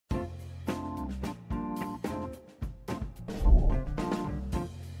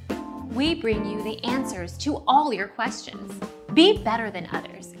we bring you the answers to all your questions. Be better than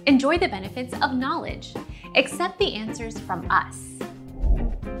others. Enjoy the benefits of knowledge. Accept the answers from us.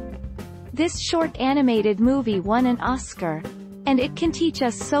 This short animated movie won an Oscar. And it can teach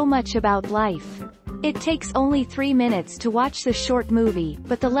us so much about life. It takes only 3 minutes to watch the short movie,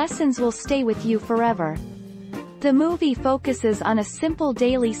 but the lessons will stay with you forever. The movie focuses on a simple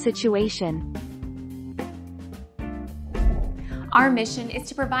daily situation. Our mission is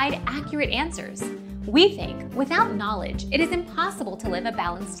to provide accurate answers. We think without knowledge, it is impossible to live a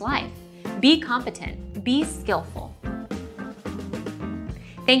balanced life. Be competent, be skillful.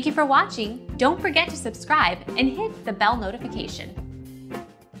 Thank you for watching. Don't forget to subscribe and hit the bell notification.